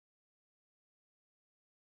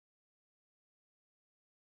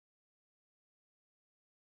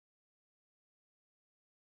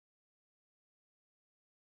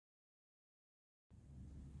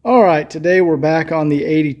All right, today we're back on the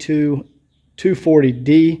 82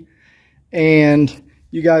 240D, and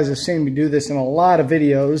you guys have seen me do this in a lot of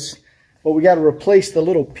videos, but we got to replace the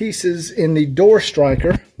little pieces in the door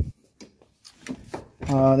striker.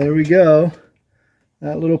 There we go.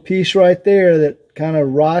 That little piece right there that kind of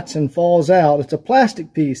rots and falls out. It's a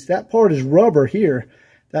plastic piece. That part is rubber here.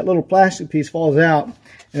 That little plastic piece falls out,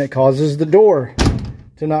 and it causes the door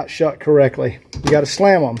to not shut correctly. You got to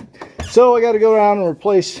slam them. So I got to go around and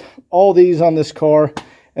replace all these on this car,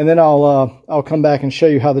 and then I'll come back and show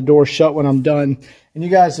you how the doors shut when I'm done. And you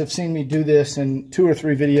guys have seen me do this in 2 or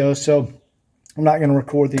 3 videos, so I'm not going to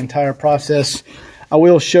record the entire process. I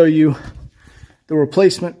will show you the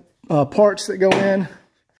replacement parts that go in.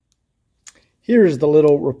 Here's the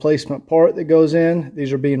little replacement part that goes in.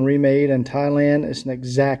 These are being remade in Thailand. It's an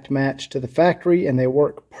exact match to the factory, and they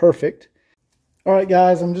work perfect. All right,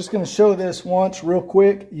 guys, I'm just going to show this once real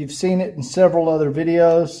quick. You've seen it in several other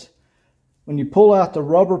videos. When you pull out the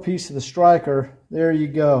rubber piece of the striker, there you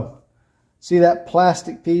go. See that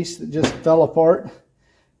plastic piece that just fell apart?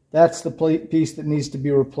 That's the piece that needs to be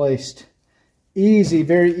replaced. Easy,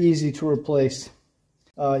 very easy to replace.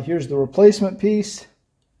 Here's the replacement piece.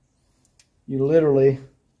 You literally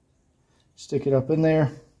stick it up in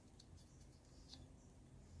there.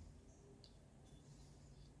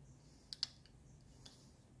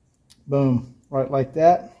 Boom, right like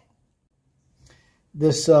that.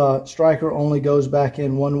 This striker only goes back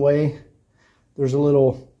in one way. There's a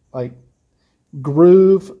little like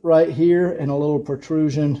groove right here and a little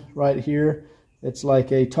protrusion right here. It's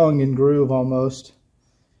like a tongue and groove almost.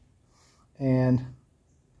 And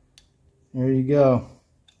there you go.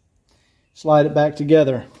 Slide it back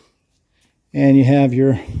together and you have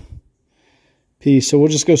your piece. So we'll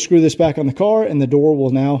just go screw this back on the car, and the door will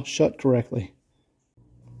now shut correctly.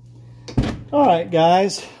 All right,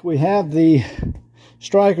 guys, we have the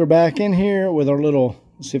striker back in here with our little,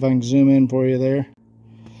 let's see if I can zoom in for you there.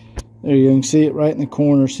 There you can see it right in the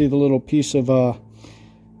corner. See the little piece of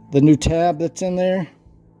the new tab that's in there.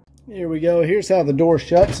 Here we go. Here's how the door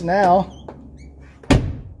shuts now.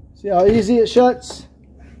 See how easy it shuts?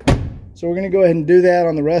 So we're going to go ahead and do that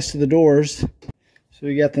on the rest of the doors. So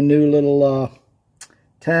we got the new little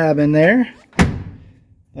tab in there.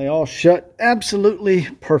 They all shut absolutely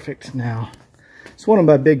perfect now. It's one of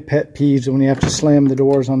my big pet peeves when you have to slam the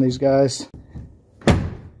doors on these guys.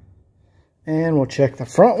 And we'll check the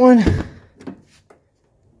front one.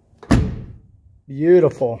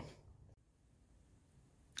 Beautiful.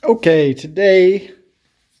 Okay, today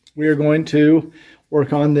we are going to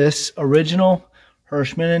work on this original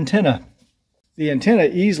Hirschman antenna. The antenna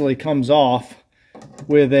easily comes off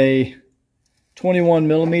with a 21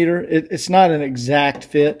 millimeter. It's not an exact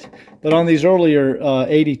fit, but on these earlier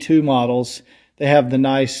 82 models, they have the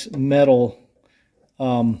nice metal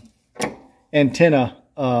antenna.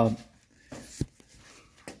 I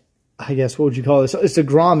guess, what would you call this? It's a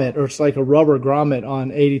grommet, or it's like a rubber grommet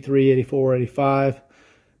on 83, 84, 85.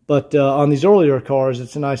 But on these earlier cars,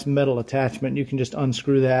 it's a nice metal attachment. You can just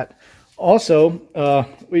unscrew that. Also,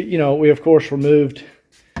 we of course removed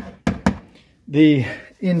the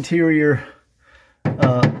interior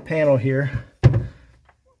panel here,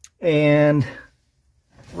 and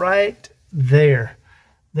right there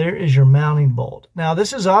is your mounting bolt. Now,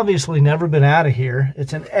 this has obviously never been out of here.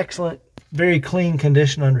 It's an excellent, very clean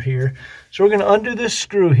condition under here. So we're going to undo this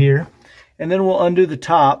screw here, and then we'll undo the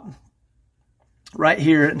top right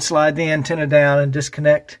here and slide the antenna down and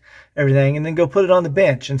disconnect everything, and then go put it on the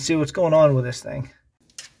bench and see what's going on with this thing.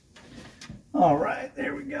 All right,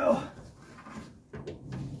 there we go.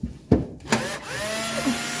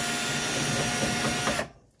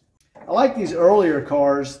 I like these earlier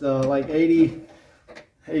cars, the like 80,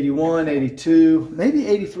 81, 82, maybe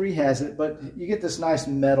 83 has it, but you get this nice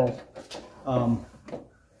metal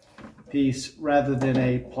piece rather than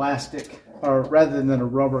a plastic, or rather than a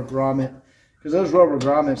rubber grommet, because those rubber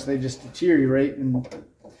grommets, they just deteriorate and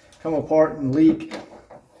come apart and leak.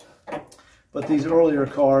 But these earlier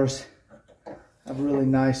cars have a really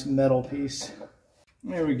nice metal piece.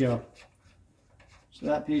 There we go. So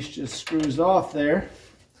that piece just screws off there.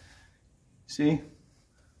 See?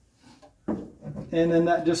 And then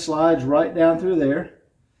that just slides right down through there.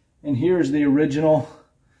 And here's the original,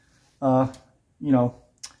 I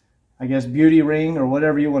guess beauty ring, or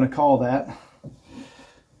whatever you want to call that.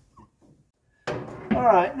 All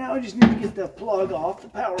right, now we just need to get the plug off, the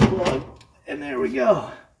power plug. And there we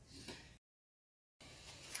go.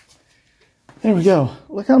 There we go.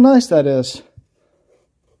 Look how nice that is.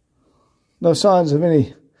 No signs of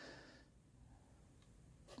any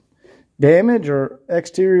damage or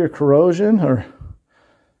exterior corrosion or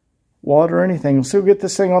water or anything. Let's go get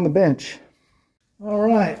this thing on the bench. All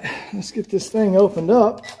right, let's get this thing opened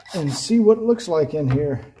up and see what it looks like in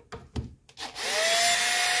here.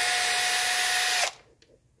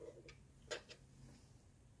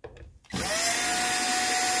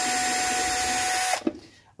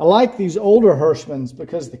 I like these older Hirschmans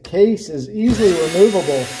because the case is easily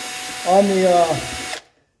removable.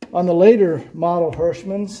 On the later model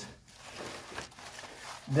Hirschmans,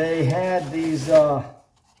 they had these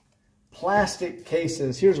plastic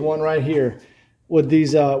cases. Here's one right here with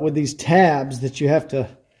these tabs that you have to.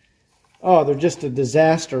 Oh, they're just a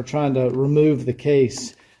disaster trying to remove the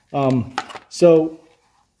case. So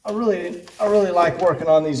I really like working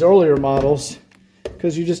on these earlier models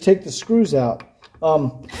because you just take the screws out.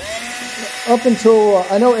 Up until,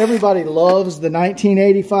 I know everybody loves the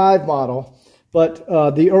 1985 model, but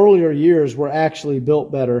the earlier years were actually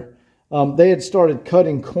built better. They had started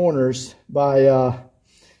cutting corners by,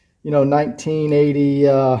 1980,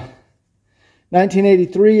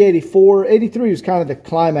 1983, 84. 83 was kind of the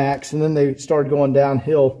climax, and then they started going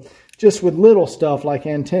downhill just with little stuff like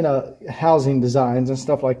antenna housing designs and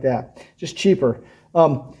stuff like that, just cheaper.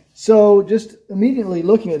 So just immediately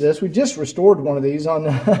looking at this, we just restored one of these on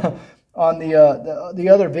on the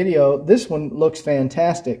other video. This one looks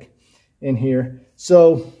fantastic in here.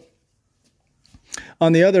 So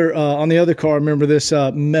on the other car, remember this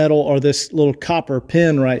metal or this little copper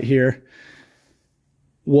pin right here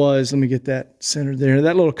was, let me get that centered there.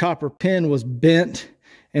 That little copper pin was bent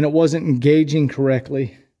and it wasn't engaging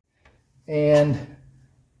correctly. And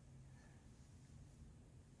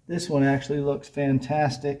this one actually looks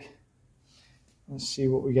fantastic. Let's see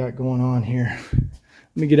what we got going on here.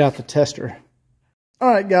 Let me get out the tester. All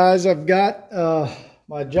right, guys, I've got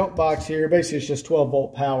my jump box here. Basically, it's just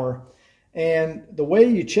 12-volt power. And the way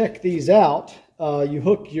you check these out, you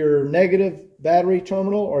hook your negative battery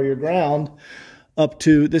terminal or your ground up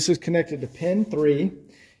to, this is connected to pin 3.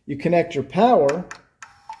 You connect your power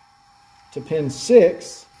to pin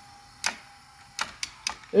 6.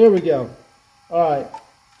 There we go. All right.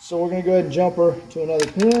 So we're going to go ahead and jump her to another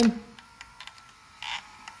pin.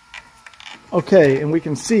 Okay, and we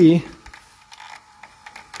can see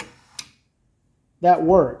that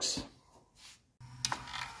works.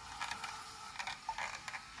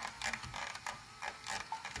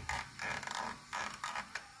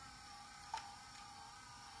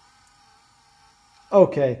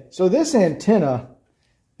 Okay, so this antenna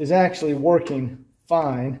is actually working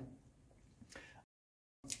fine.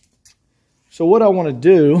 So what I want to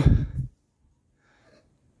do,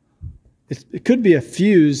 it could be a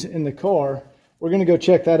fuse in the car. We're going to go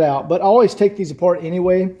check that out. But I always take these apart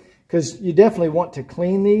anyway because you definitely want to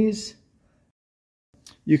clean these.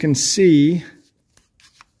 You can see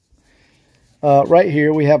right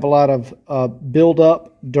here we have a lot of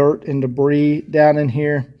buildup dirt and debris down in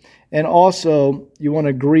here. And also you want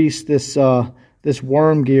to grease this, this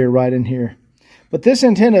worm gear right in here. But this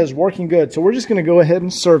antenna is working good. So we're just going to go ahead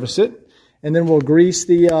and service it. And then we'll grease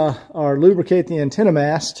or lubricate the antenna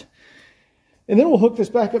mast. And then we'll hook this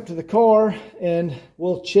back up to the car and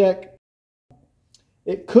we'll check.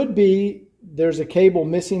 It could be there's a cable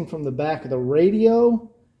missing from the back of the radio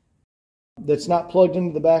that's not plugged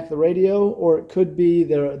into the back of the radio, or it could be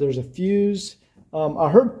there's a fuse. I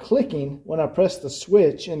heard clicking when I pressed the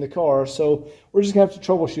switch in the car, so we're just going to have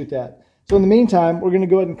to troubleshoot that. So in the meantime, we're going to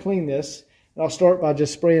go ahead and clean this. And I'll start by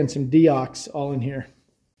just spraying some Deox all in here.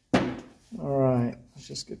 All right, let's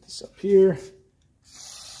just get this up here.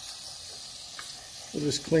 We'll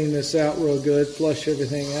just clean this out real good, flush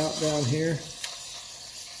everything out down here.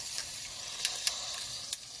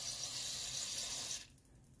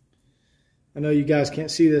 I know you guys can't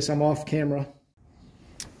see this, I'm off camera.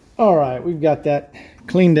 All right, we've got that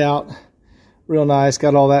cleaned out real nice.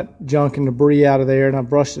 Got all that junk and debris out of there, and I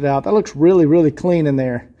brushed it out. That looks really, really clean in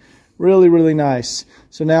there. Really, really nice.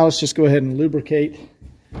 So now let's just go ahead and lubricate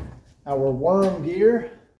our worm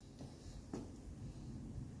gear.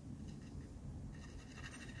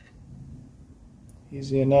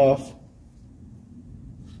 Easy enough.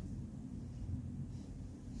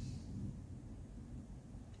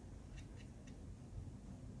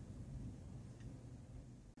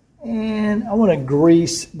 And I want to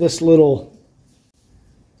grease this little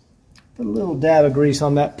dab of grease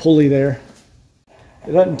on that pulley there.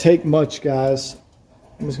 It doesn't take much, guys.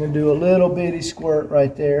 I'm just going to do a little bitty squirt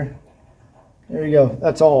right there. There you go.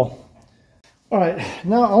 That's all. All right.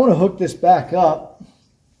 Now I want to hook this back up.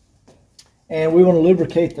 And we want to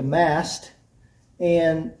lubricate the mast.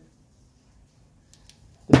 And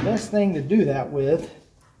the best thing to do that with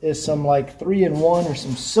is some like 3-in-1 or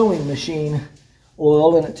some sewing machine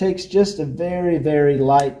oil, and it takes just a very, very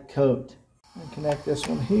light coat. Connect this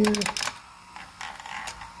one here.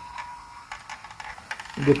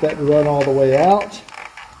 Get that to run all the way out.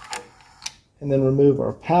 And then remove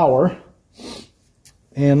our power.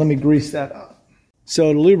 And let me grease that up.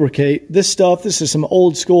 So to lubricate, this is some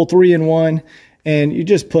old school 3-in-1. And you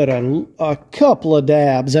just put a couple of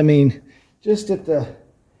dabs. I mean, just at the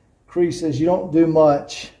creases. You don't do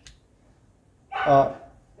much. And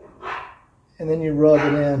then you rub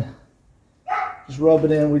it in. Just rub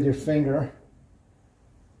it in with your finger.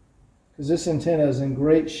 Because this antenna is in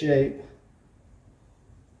great shape.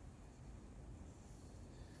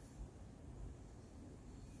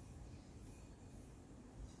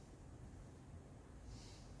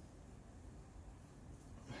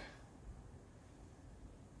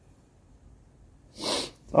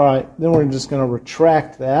 All right, then we're just going to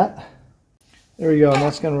retract that. There we go, and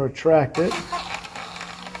that's going to retract it.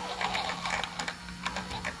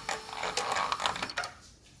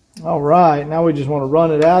 All right, now we just want to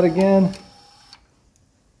run it out again.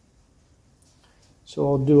 So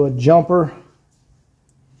I'll do a jumper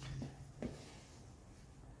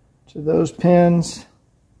to those pins.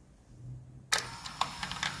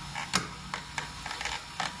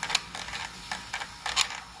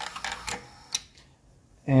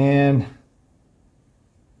 And,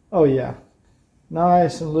 oh yeah,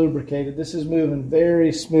 nice and lubricated. This is moving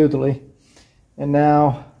very smoothly. And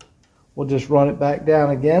now we'll just run it back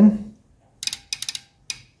down again.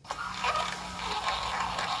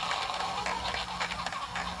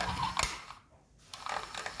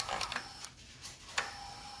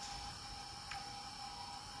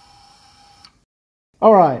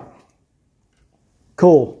 All right,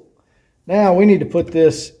 cool. Now we need to put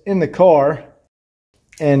this in the car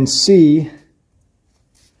and see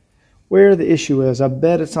where the issue is. I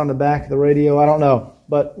bet it's on the back of the radio. I don't know,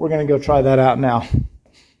 but we're going to go try that out now.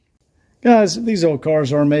 Guys, these old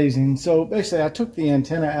cars are amazing. So basically I took the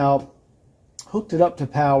antenna out, hooked it up to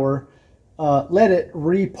power, let it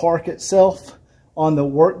re-park itself on the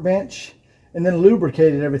workbench, and then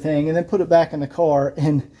lubricated everything, and then put it back in the car.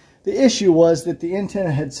 And the issue was that the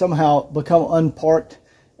antenna had somehow become unparked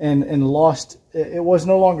and lost. It was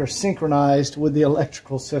no longer synchronized with the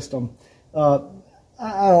electrical system. I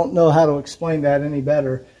don't know how to explain that any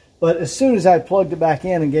better, but as soon as I plugged it back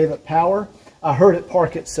in and gave it power, I heard it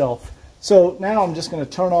park itself. So now I'm just going to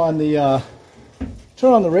turn on the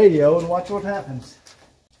radio and watch what happens.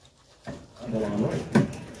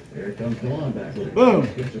 Here comes Dawn back with boom!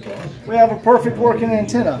 We have a perfect working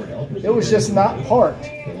antenna. It was just not parked.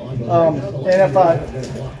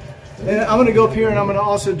 And I'm going to go up here and I'm going to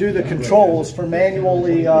also do the controls for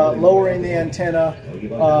manually lowering the antenna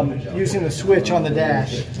using the switch on the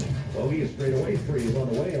dash.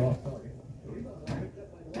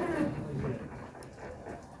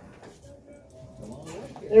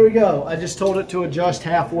 There we go. I just told it to adjust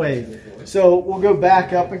halfway. So we'll go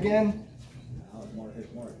back up again.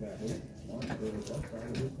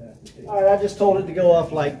 All right, I just told it to go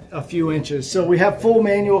up like a few inches. So we have full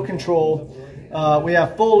manual control. We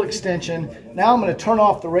have full extension. Now I'm going to turn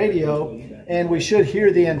off the radio and we should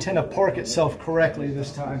hear the antenna park itself correctly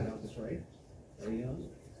this time.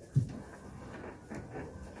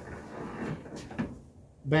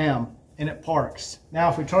 Bam, and it parks. Now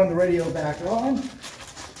if we turn the radio back on,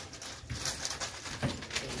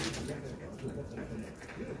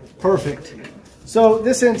 perfect. So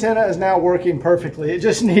this antenna is now working perfectly. It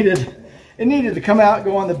just needed to come out,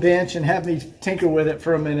 go on the bench, and have me tinker with it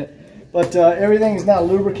for a minute. But everything is now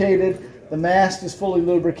lubricated. The mast is fully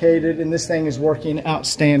lubricated, and this thing is working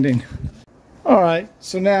outstanding. All right,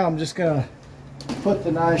 so now I'm just gonna put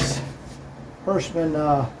the nice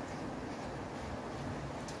Hirschman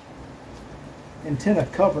antenna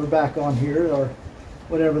cover back on here, or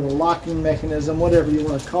whatever the locking mechanism, whatever you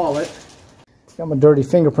want to call it. Got my dirty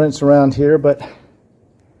fingerprints around here, but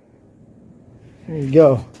there you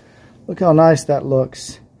go. Look how nice that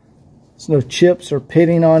looks. There's no chips or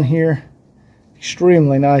pitting on here.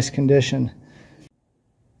 Extremely nice condition.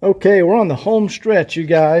 Okay, we're on the home stretch, you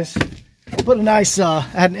guys. I put a nice, I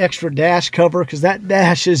had an extra dash cover because that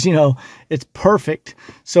dash is, you know, it's perfect.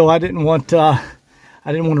 So I didn't want to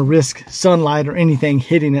risk sunlight or anything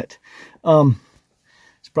hitting it.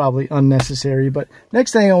 It's probably unnecessary. But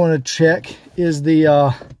next thing I want to check is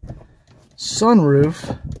the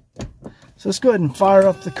sunroof. So let's go ahead and fire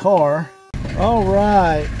up the car. All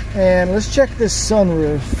right, and let's check this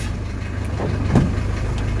sunroof.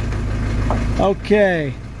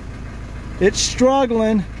 Okay, it's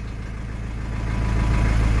struggling.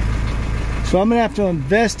 So I'm gonna have to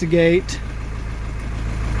investigate.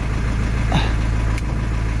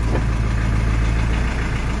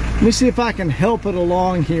 Let me see if I can help it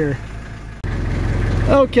along here.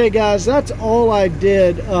 Okay guys, that's all I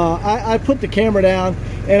did. I put the camera down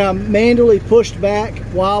and I manually pushed back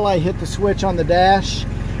while I hit the switch on the dash,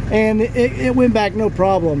 and it went back no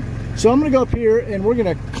problem. So I'm gonna go up here and we're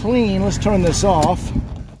gonna clean. Let's turn this off.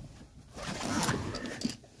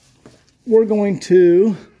 We're going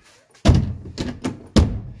to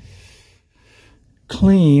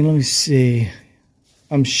clean. Let me see.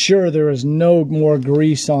 I'm sure there is no more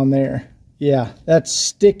grease on there. Yeah, that's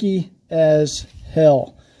sticky as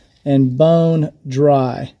hell and bone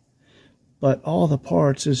dry. But all the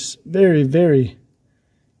parts is very, very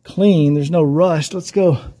clean. There's no rust. Let's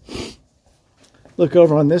go look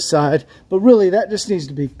over on this side. But really, that just needs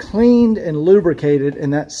to be cleaned and lubricated,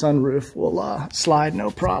 and that sunroof will slide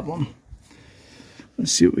no problem.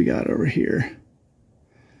 Let's see what we got over here.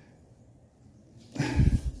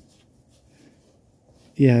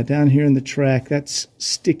 Yeah, down here in the track, that's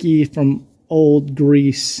sticky from old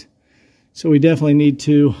grease. So we definitely need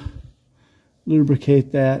to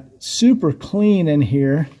lubricate that. Super clean in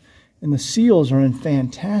here, and the seals are in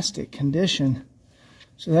fantastic condition.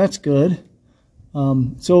 So that's good.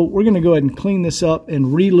 So we're going to go ahead and clean this up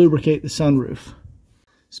and re-lubricate the sunroof.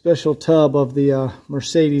 Special tub of the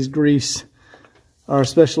Mercedes grease. Our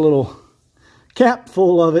special little cap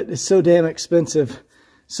full of it is so damn expensive.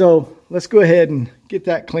 So let's go ahead and get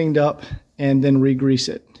that cleaned up and then re-grease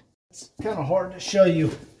it. It's kind of hard to show you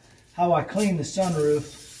how I clean the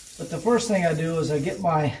sunroof, but the first thing I do is I get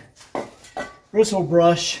my bristle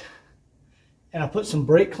brush and I put some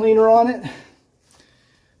brake cleaner on it.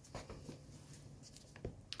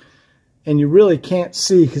 And you really can't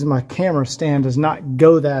see because my camera stand does not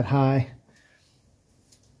go that high.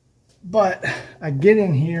 But I get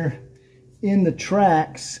in here in the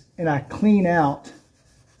tracks and I clean out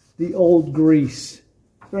the old grease.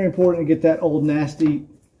 It's very important to get that old nasty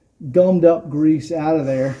gummed up grease out of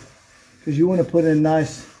there, because you want to put in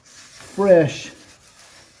nice fresh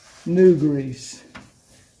new grease.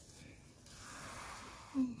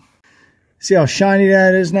 See how shiny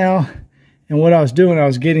that is now? And what I was doing, I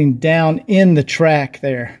was getting down in the track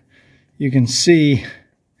there. You can see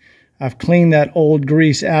I've cleaned that old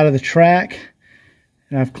grease out of the track,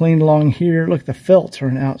 and I've cleaned along here. Look, the felts are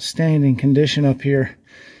in outstanding condition up here.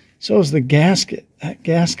 So is the gasket. That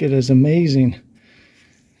gasket is amazing.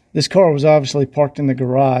 This car was obviously parked in the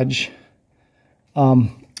garage. All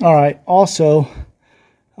right, also,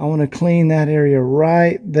 I want to clean that area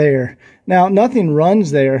right there. Now, nothing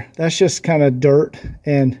runs there. That's just kind of dirt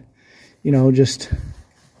and, you know, just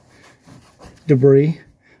debris.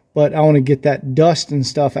 But I want to get that dust and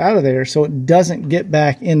stuff out of there so it doesn't get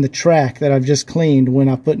back in the track that I've just cleaned when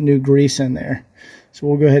I put new grease in there. So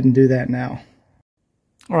we'll go ahead and do that now.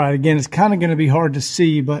 All right, again, it's kind of going to be hard to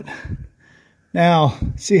see, but now,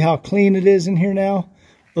 see how clean it is in here now?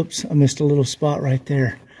 Oops, I missed a little spot right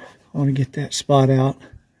there. I want to get that spot out.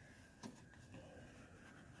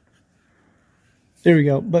 There we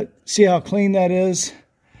go. But see how clean that is?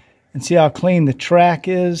 And see how clean the track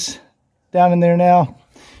is down in there now?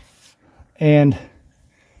 And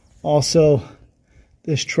also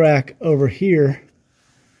this track over here.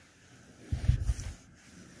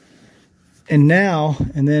 And now,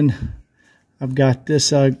 and then I've got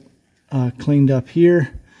this cleaned up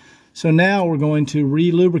here. So now we're going to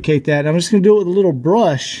re-lubricate that. I'm just going to do it with a little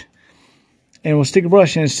brush, and we'll stick a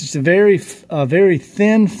brush in. It's just a very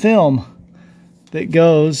thin film that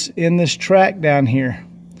goes in this track down here.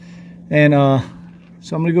 And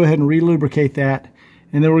so I'm going to go ahead and re-lubricate that,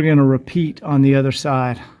 and then we're going to repeat on the other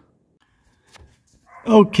side.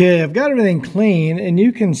 Okay, I've got everything clean, and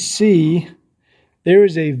you can see there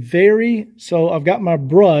is a so I've got my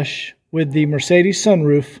brush with the Mercedes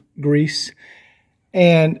sunroof grease,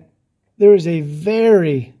 and there is a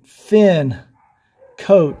very thin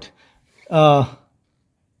coat. Not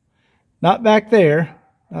back there,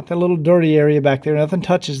 not that little dirty area back there, nothing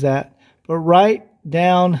touches that, but right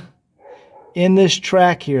down in this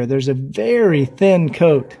track here, there's a very thin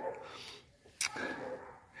coat.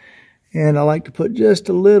 And I like to put just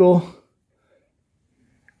a little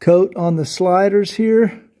coat on the sliders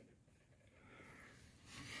here.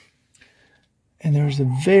 And there's a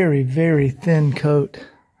very, very thin coat.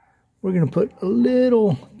 We're going to put a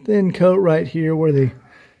little thin coat right here where the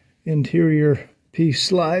interior piece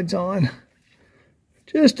slides on.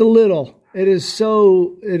 Just a little. It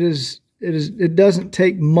doesn't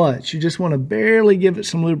take much. You just want to barely give it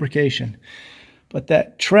some lubrication. But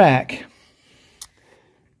that track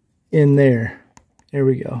in there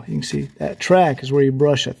we go. You can see that track is where you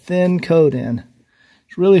brush a thin coat in.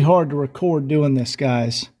 It's really hard to record doing this,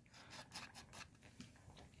 guys.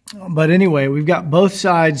 But anyway, we've got both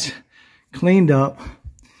sides cleaned up.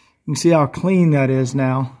 You can see how clean that is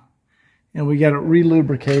now. And we got it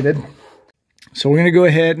re-lubricated. So we're going to go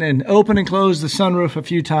ahead and open and close the sunroof a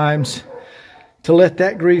few times to let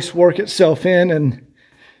that grease work itself in, and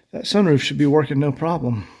that sunroof should be working no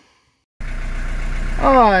problem.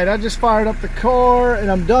 Alright, I just fired up the car and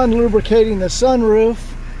I'm done lubricating the sunroof,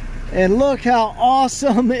 and look how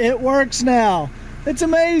awesome it works now. It's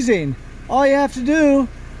amazing. All you have to do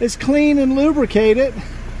is clean and lubricate it,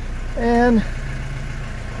 and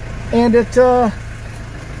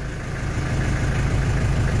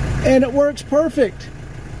it works perfect.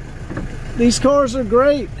 These cars are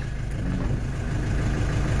great.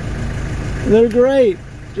 They're great.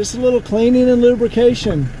 Just a little cleaning and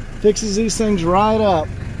lubrication fixes these things right up.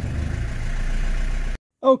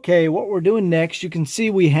 Okay, what we're doing next, you can see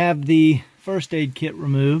we have the first aid kit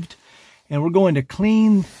removed, and we're going to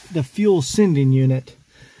clean the fuel sending unit.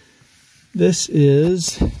 This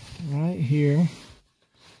is right here.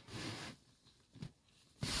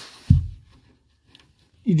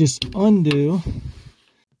 You just undo.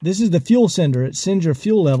 This is the fuel sender. It sends your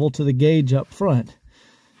fuel level to the gauge up front.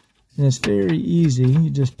 And it's very easy. You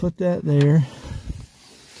just put that there.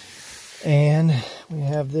 And we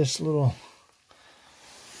have this little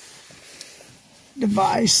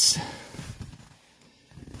device.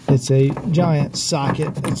 It's a giant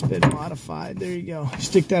socket that's been modified. There you go.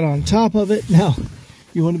 Stick that on top of it. Now,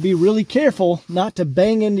 you want to be really careful not to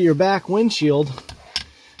bang into your back windshield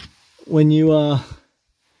when you're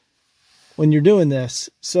doing this.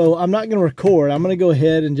 So I'm not going to record. I'm going to go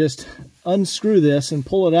ahead and just unscrew this and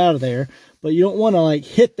pull it out of there. But you don't want to like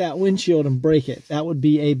hit that windshield and break it. That would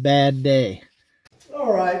be a bad day.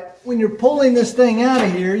 All right, when you're pulling this thing out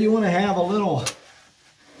of here, you want to have a little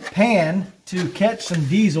pan to catch some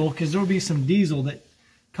diesel, because there will be some diesel that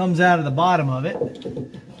comes out of the bottom of it.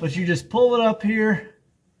 But you just pull it up here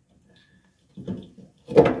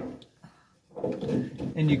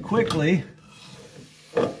and you quickly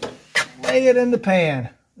lay it in the pan.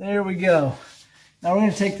 There we go. Now we're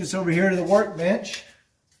going to take this over here to the workbench.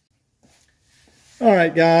 All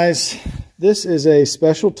right, guys, this is a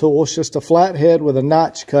special tool. It's just a flat head with a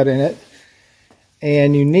notch cut in it,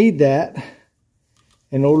 and you need that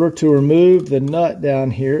in order to remove the nut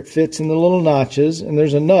down here. It fits in the little notches, and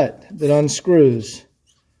there's a nut that unscrews.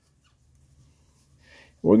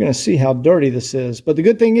 We're going to see how dirty this is. But the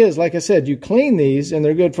good thing is, like I said, you clean these and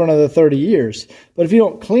they're good for another 30 years. But if you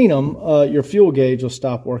don't clean them, your fuel gauge will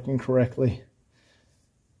stop working correctly.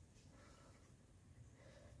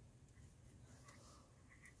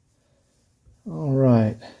 All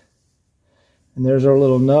right. And there's our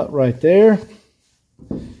little nut right there.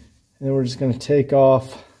 And then we're just going to take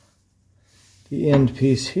off the end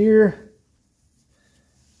piece here.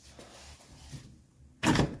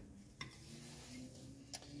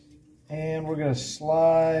 And we're going to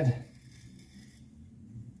slide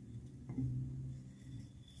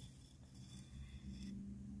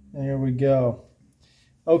there we go.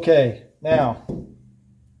 Okay, now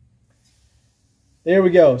there we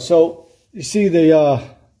go. So you see the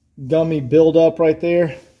gummy buildup right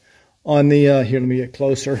there on the here, let me get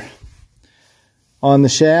closer, on the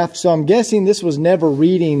shaft. So I'm guessing this was never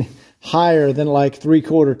reading higher than like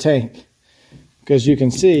 3/4 tank, because you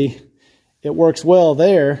can see it works well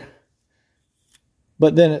there,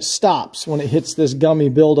 but then it stops when it hits this gummy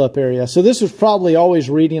buildup area. So this was probably always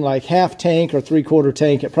reading like half tank or 3/4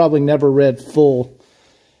 tank. It probably never read full.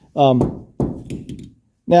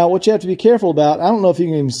 Now, what you have to be careful about, I don't know if you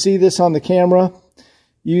can even see this on the camera.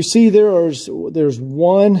 You see there's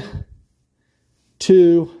 1,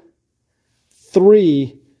 2,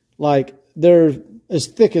 3, like they're as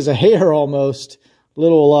thick as a hair almost,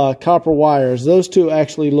 little copper wires. Those two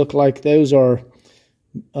actually look like those are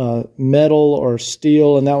metal or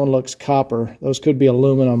steel, and that one looks copper. Those could be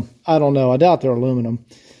aluminum. I don't know. I doubt they're aluminum.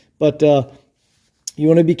 But you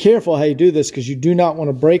want to be careful how you do this, because you do not want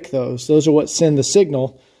to break those. Those are what send the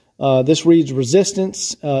signal. This reads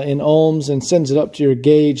resistance in ohms and sends it up to your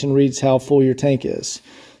gauge and reads how full your tank is.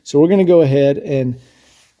 So we're going to go ahead and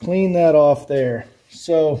clean that off there.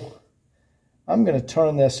 So I'm going to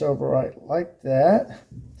turn this over right like that.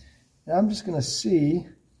 And I'm just going to see.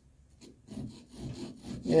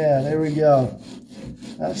 Yeah, there we go.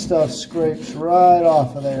 That stuff scrapes right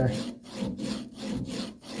off of there.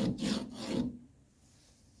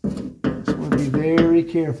 So we'll be very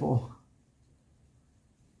careful.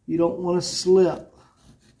 You don't want to slip.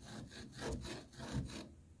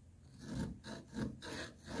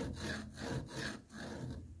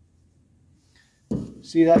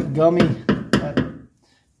 See that gummy, that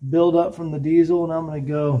build up from the diesel, and I'm going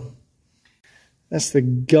to go That's the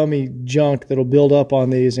gummy junk that'll build up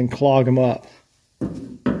on these and clog them up.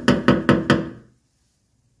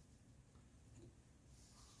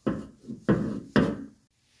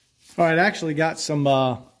 All right, I actually got some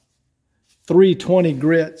 320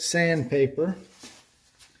 grit sandpaper.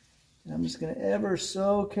 I'm just going to ever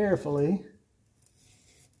so carefully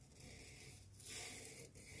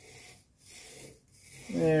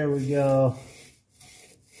there we go.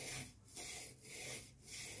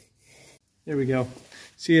 There we go.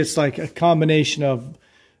 See, it's like a combination of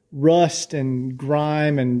rust and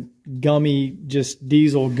grime and gummy, just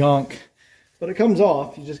diesel gunk. But it comes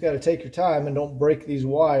off. You just got to take your time and don't break these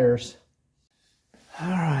wires. All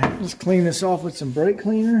right, let's clean this off with some brake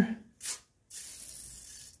cleaner.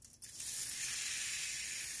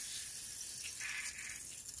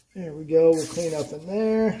 There we go. We'll clean up in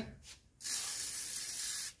there.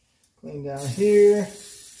 Clean down here.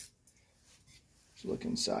 Let's look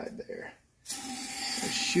inside there.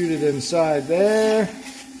 Let's shoot it inside there.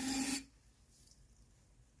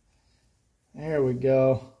 There we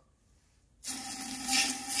go.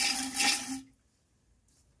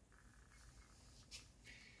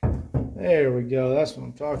 There we go. That's what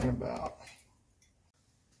I'm talking about.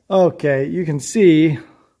 Okay, you can see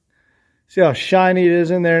how shiny it is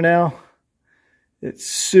in there now? It's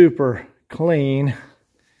super clean.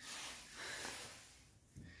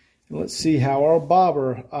 Let's see how our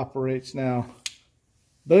bobber operates now.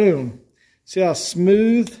 Boom. See how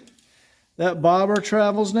smooth that bobber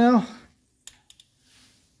travels now?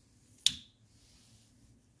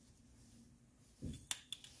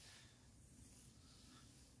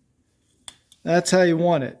 That's how you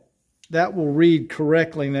want it. That will read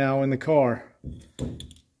correctly now in the car.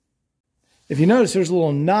 If you notice, there's a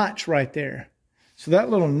little notch right there. So that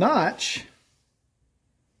little notch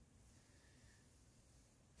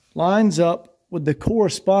lines up with the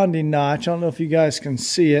corresponding notch. I don't know if you guys can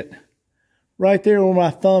see it. Right there where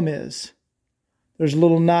my thumb is. There's a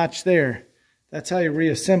little notch there. That's how you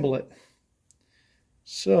reassemble it.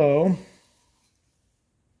 So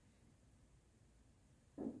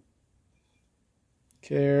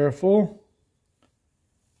careful.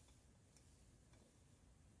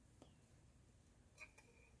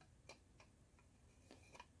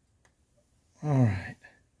 All right.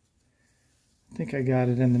 I think I got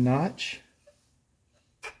it in the notch.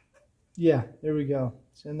 Yeah, there we go.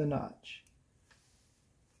 It's in the notch.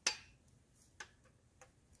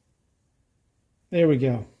 There we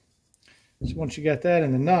go. So once you got that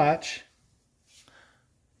in the notch,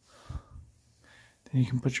 then you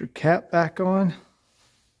can put your cap back on.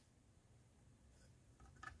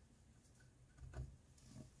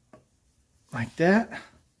 Like that.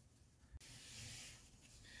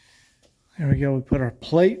 There we go. We put our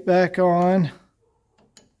plate back on.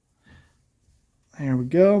 There we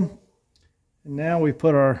go. And now we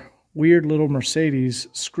put our weird little Mercedes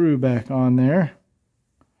screw back on there.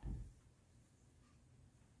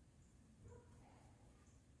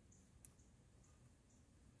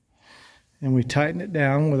 And we tighten it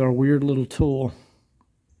down with our weird little tool.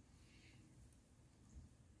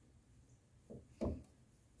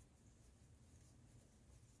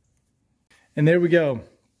 And there we go.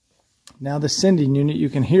 Now the sending unit, you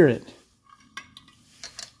can hear it.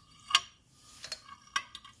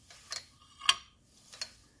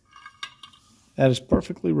 That is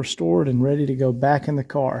perfectly restored and ready to go back in the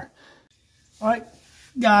car. All right,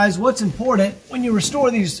 guys, what's important when you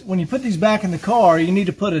restore these, when you put these back in the car, you need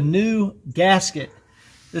to put a new gasket.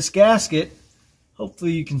 This gasket,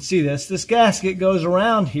 hopefully you can see this, this gasket goes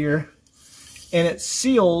around here and it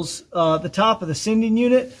seals the top of the sending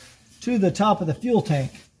unit to the top of the fuel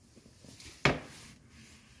tank.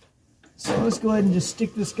 So let's go ahead and just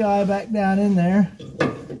stick this guy back down in there.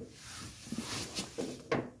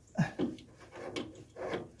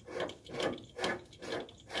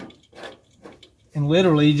 And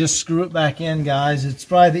literally you just screw it back in, guys. It's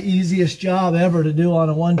probably the easiest job ever to do on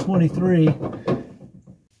a 123.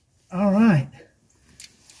 All right.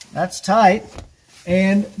 That's tight.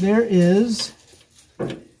 And there is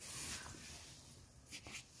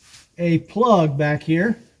a plug back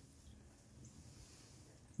here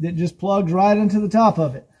that just plugs right into the top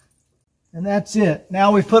of it. And that's it.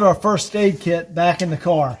 Now we've put our first aid kit back in the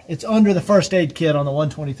car. It's under the first aid kit on the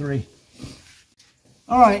 123.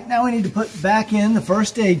 All right, now we need to put back in the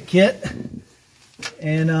first aid kit.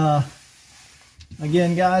 And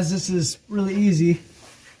again, guys, this is really easy.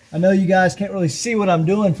 I know you guys can't really see what I'm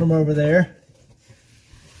doing from over there,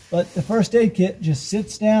 but the first aid kit just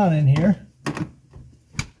sits down in here.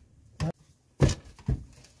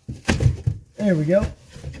 There we go.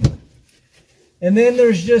 And then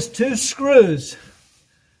there's just two screws.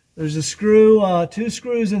 There's a screw, 2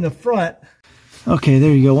 screws in the front. Okay,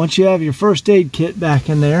 there you go. Once you have your first aid kit back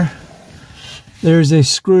in there, there's a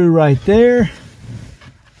screw right there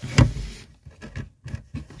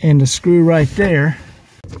and a screw right there.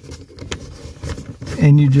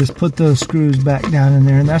 And you just put those screws back down in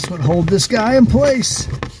there, and that's what holds this guy in place.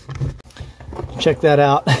 Check that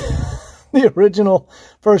out. The original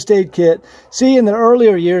first aid kit. See, in the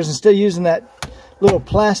earlier years, instead of using that little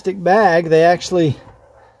plastic bag, they actually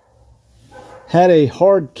had a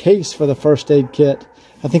hard case for the first aid kit.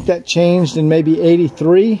 I think that changed in maybe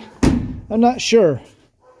 '83. I'm not sure.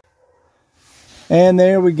 And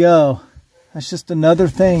there we go. That's just another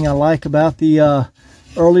thing I like about the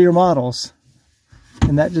earlier models.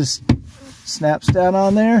 And that just snaps down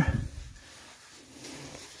on there.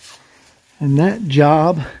 And that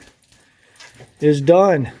job is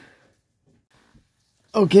done.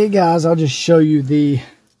 Okay guys, I'll just show you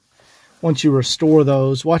once you restore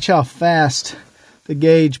those, watch how fast the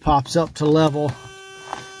gauge pops up to level.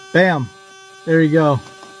 Bam, there you go.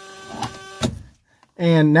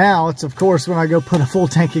 And now it's, of course, when I go put a full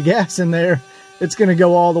tank of gas in there, it's gonna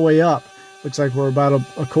go all the way up. Looks like we're about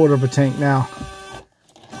a quarter of a tank now.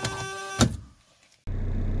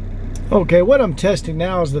 Okay, what I'm testing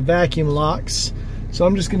now is the vacuum locks. So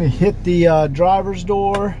I'm just going to hit the driver's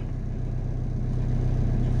door.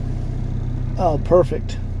 Oh,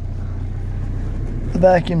 perfect. The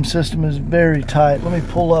vacuum system is very tight. Let me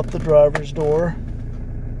pull up the driver's door.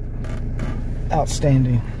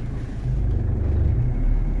 Outstanding.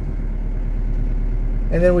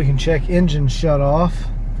 And then we can check engine shut off.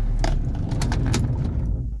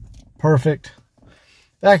 Perfect.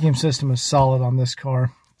 Vacuum system is solid on this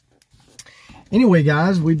car. Anyway,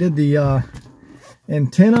 guys, we did the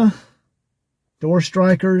antenna, door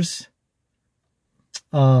strikers,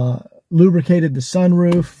 lubricated the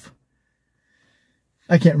sunroof.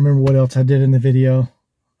 I can't remember what else I did in the video.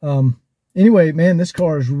 Anyway, man, this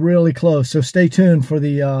car is really close. So stay tuned for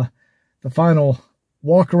the final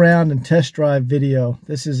walk around and test drive video.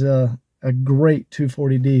 This is a great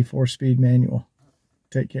 240D 4-speed manual.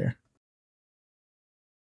 Take care.